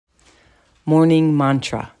Morning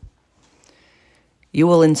mantra. You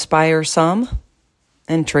will inspire some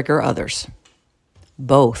and trigger others.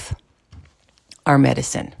 Both are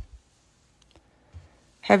medicine.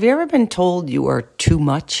 Have you ever been told you are too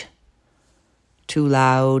much? Too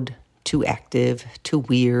loud, too active, too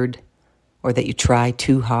weird, or that you try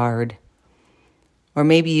too hard? Or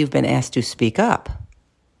maybe you've been asked to speak up,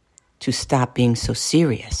 to stop being so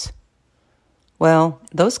serious. Well,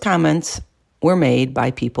 those comments were made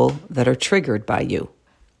by people that are triggered by you.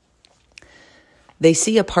 They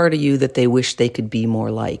see a part of you that they wish they could be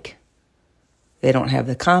more like. They don't have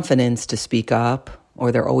the confidence to speak up,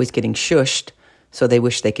 or they're always getting shushed, so they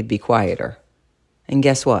wish they could be quieter. And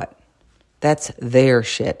guess what? That's their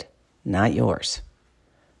shit, not yours.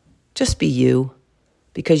 Just be you,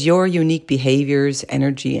 because your unique behaviors,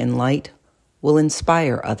 energy, and light will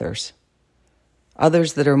inspire others.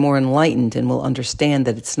 Others that are more enlightened and will understand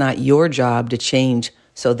that it's not your job to change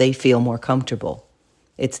so they feel more comfortable.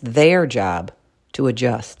 It's their job to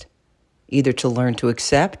adjust, either to learn to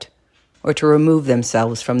accept or to remove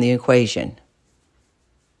themselves from the equation.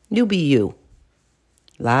 You be you,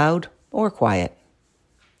 loud or quiet,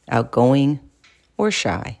 outgoing or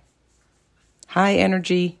shy, high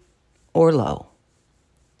energy or low.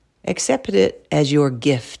 Accept it as your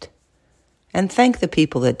gift and thank the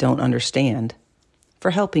people that don't understand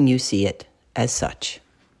for helping you see it as such.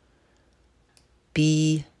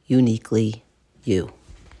 Be uniquely you.